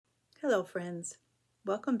Hello, friends.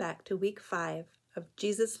 Welcome back to week 5 of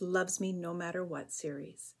Jesus Loves Me No Matter What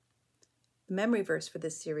series. The memory verse for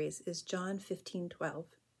this series is John 15:12.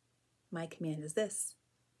 My command is this: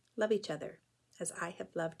 love each other as I have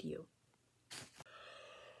loved you.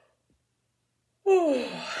 Oh,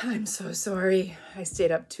 I'm so sorry. I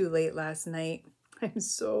stayed up too late last night. I'm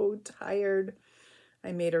so tired.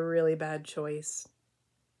 I made a really bad choice.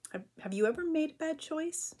 Have you ever made a bad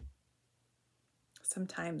choice?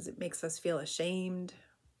 Sometimes it makes us feel ashamed.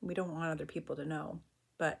 We don't want other people to know,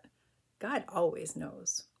 but God always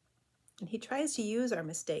knows. And He tries to use our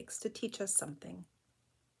mistakes to teach us something.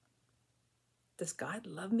 Does God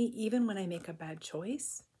love me even when I make a bad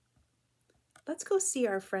choice? Let's go see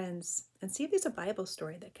our friends and see if there's a Bible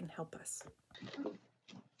story that can help us.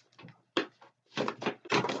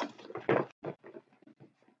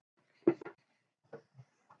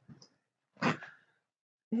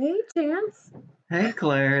 Hey, Chance. Hey,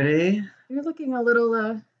 Clarity. You're looking a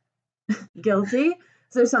little guilty.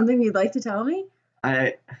 Is there something you'd like to tell me?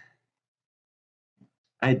 I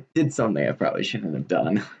did something I probably shouldn't have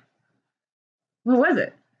done. What was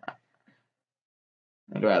it?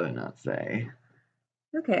 I'd rather not say.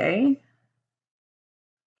 Okay.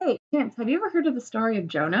 Hey, Chance, have you ever heard of the story of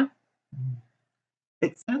Jonah?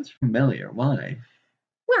 It sounds familiar. Why?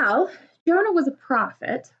 Well, Jonah was a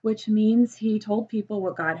prophet, which means he told people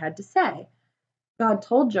what God had to say. God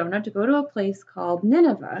told Jonah to go to a place called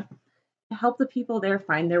Nineveh to help the people there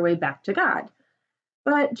find their way back to God.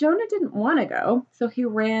 But Jonah didn't want to go, so he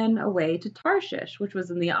ran away to Tarshish, which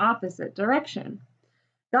was in the opposite direction.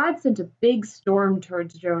 God sent a big storm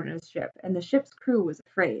towards Jonah's ship, and the ship's crew was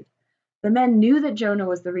afraid. The men knew that Jonah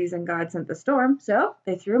was the reason God sent the storm, so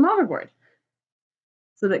they threw him overboard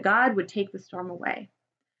so that God would take the storm away.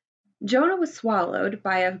 Jonah was swallowed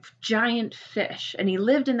by a giant fish, and he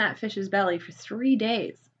lived in that fish's belly for 3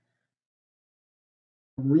 days.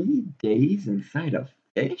 3 days inside a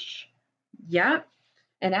fish? Yep.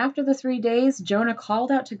 And after the 3 days, Jonah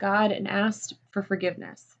called out to God and asked for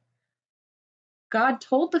forgiveness. God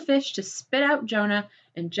told the fish to spit out Jonah,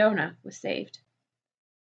 and Jonah was saved.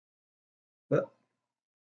 But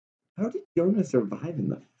how did Jonah survive in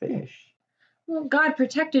the fish? Well, God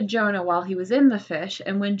protected Jonah while he was in the fish,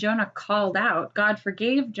 and when Jonah called out, God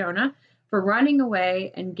forgave Jonah for running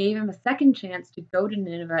away and gave him a second chance to go to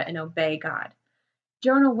Nineveh and obey God.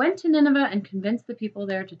 Jonah went to Nineveh and convinced the people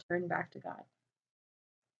there to turn back to God.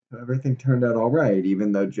 So everything turned out all right,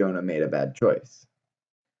 even though Jonah made a bad choice.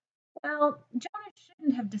 Well, Jonah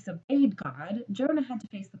shouldn't have disobeyed God. Jonah had to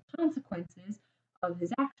face the consequences of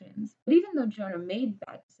his actions. But even though Jonah made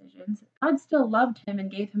bad decisions, God still loved him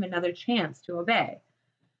and gave him another chance to obey.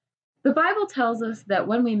 The Bible tells us that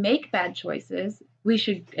when we make bad choices, we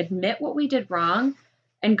should admit what we did wrong,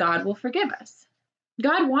 and God will forgive us.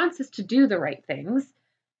 God wants us to do the right things,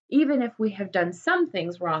 even if we have done some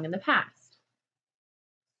things wrong in the past.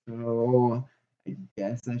 So I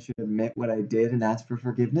guess I should admit what I did and ask for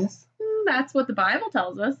forgiveness? That's what the Bible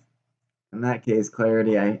tells us. In that case,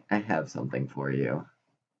 Clarity, I have something for you.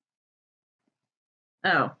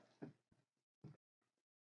 Oh.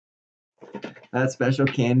 That special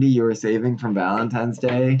candy you were saving from Valentine's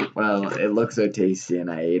Day? Well, it looked so tasty and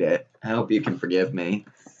I ate it. I hope you can forgive me.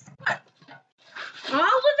 All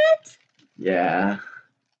of it? Yeah.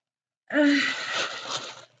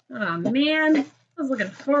 Oh man, I was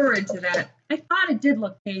looking forward to that. I thought it did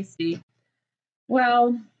look tasty.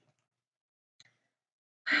 Well,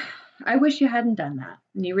 I wish you hadn't done that,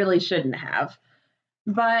 and you really shouldn't have.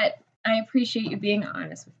 But I appreciate you being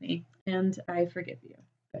honest with me, and I forgive you.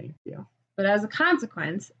 Thank you. But as a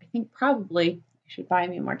consequence, I think probably you should buy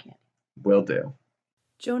me more candy. Will do.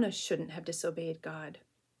 Jonah shouldn't have disobeyed God.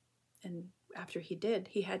 And after he did,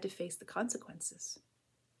 he had to face the consequences.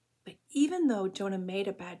 But even though Jonah made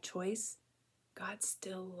a bad choice, God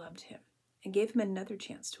still loved him and gave him another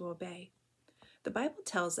chance to obey. The Bible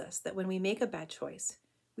tells us that when we make a bad choice,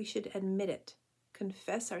 we should admit it,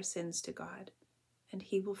 confess our sins to God, and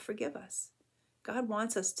He will forgive us. God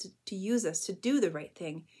wants us to use us to do the right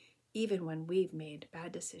thing, even when we've made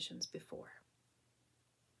bad decisions before.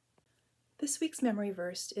 This week's memory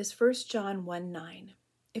verse is 1 John 1:9.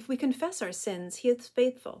 If we confess our sins, He is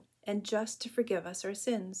faithful and just to forgive us our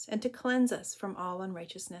sins and to cleanse us from all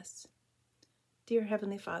unrighteousness. Dear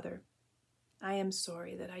Heavenly Father, I am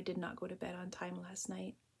sorry that I did not go to bed on time last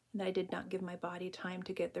night, and I did not give my body time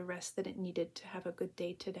to get the rest that it needed to have a good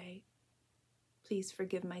day today. Please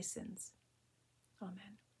forgive my sins.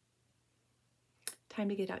 Amen. Time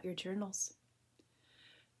to get out your journals.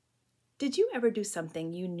 Did you ever do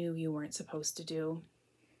something you knew you weren't supposed to do?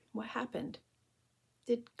 What happened?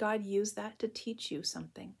 Did God use that to teach you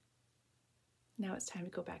something? Now it's time to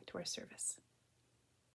go back to our service.